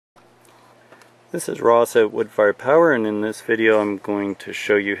This is Ross at Woodfire Power, and in this video I'm going to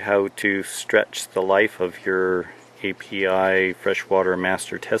show you how to stretch the life of your API Freshwater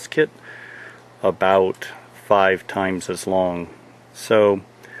Master Test Kit about 5 times as long. So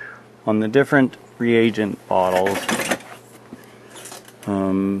on the different reagent bottles,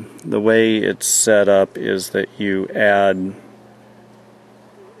 the way it's set up is that you add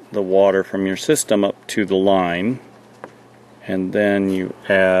the water from your system up to the line, and then you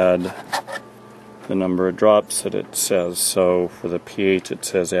add the number of drops that it says. So for the pH it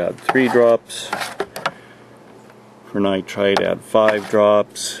says add 3 drops. For nitrite add 5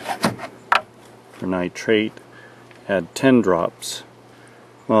 drops. For nitrate add 10 drops.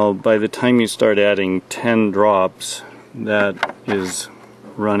 Well, by the time you start adding 10 drops, that is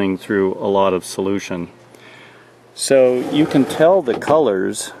running through a lot of solution. So you can tell the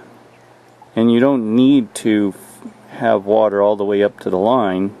colors, and you don't need to have water all the way up to the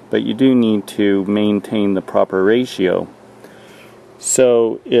line, but you do need to maintain the proper ratio.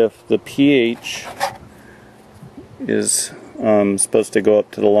 So if the pH is supposed to go up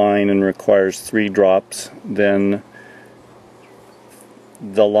to the line and requires 3 drops, then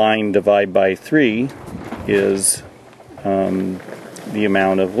the line divided by 3 is the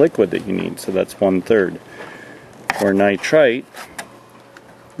amount of liquid that you need, so that's 1/3. For nitrite,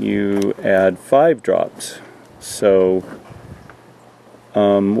 you add 5 drops. So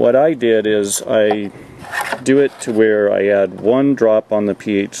what I did is I do it to where I add 1 drop on the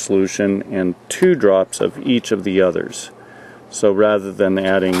pH solution and 2 drops of each of the others. So rather than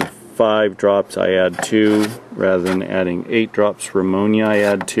adding 5 drops, I add 2. Rather than adding 8 drops for ammonia, I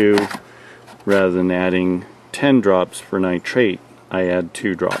add 2. Rather than adding 10 drops for nitrate, I add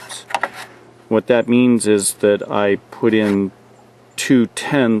 2 drops. What that means is that I put in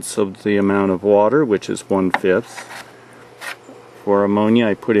 2/10 of the amount of water, which is 1/5. For ammonia,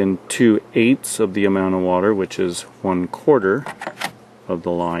 I put in 2/8 of the amount of water, which is 1/4 of the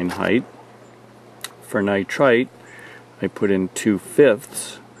line height. For nitrite, I put in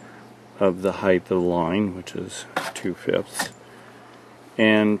 2/5 of the height of the line, which is 2/5.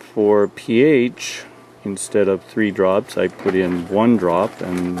 And for pH, instead of 3 drops, I put in 1 drop,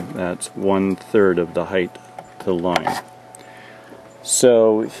 and that's 1/3 of the height of the line.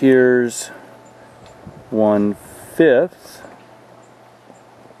 So here's 1/5,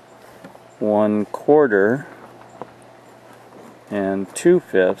 1/4, and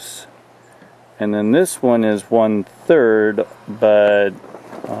 2/5, and then this one is 1/3, but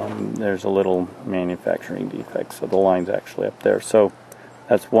there's a little manufacturing defect, so the line's actually up there. So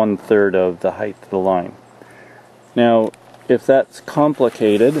that's 1/3 of the height of the line. Now, if that's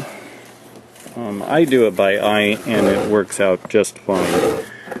complicated, I do it by eye and it works out just fine.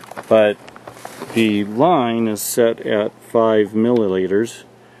 But the line is set at 5 milliliters,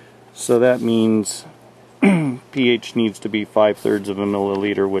 so that means pH needs to be 5/3 of a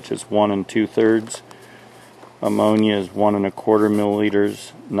milliliter, which is 1 2/3. Ammonia is 1 1/4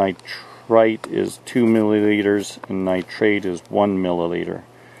 milliliters. Nitrite is 2 milliliters, and nitrate is 1 milliliter.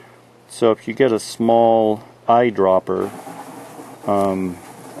 So if you get a small eyedropper,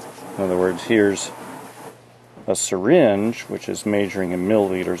 in other words, here's a syringe which is measuring in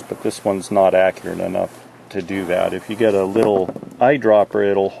milliliters, but this one's not accurate enough to do that. If you get a little eyedropper,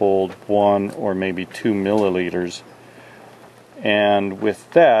 it'll hold 1 or maybe 2 milliliters. And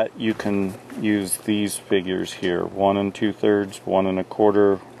with that, you can use these figures here: 1 2/3, 1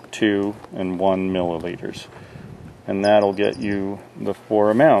 1/4, 2, and 1 milliliters. And that'll get you the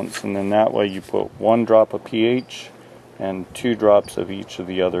 4 amounts. And then that way you put 1 drop of pH and 2 drops of each of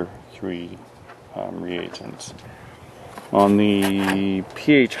the other 3 reagents. On the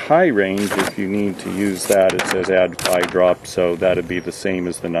pH high range, if you need to use that, it says add 5 drops, so that would be the same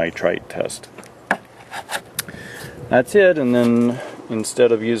as the nitrite test. That's it, and then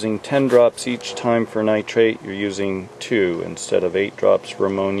instead of using 10 drops each time for nitrate, you're using 2. Instead of 8 drops for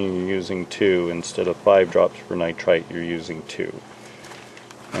ammonia, you're using 2. Instead of 5 drops for nitrite, you're using 2.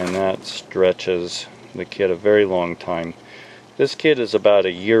 And that stretches the kit a very long time. This kit is about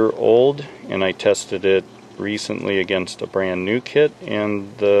a year old, and I tested it recently against a brand new kit,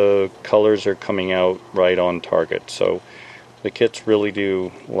 and the colors are coming out right on target. So the kits really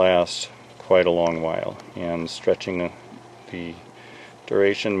do last quite a long while, and stretching the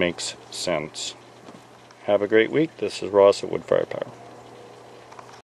duration makes sense. Have a great week. This is Ross at Woodfire Power.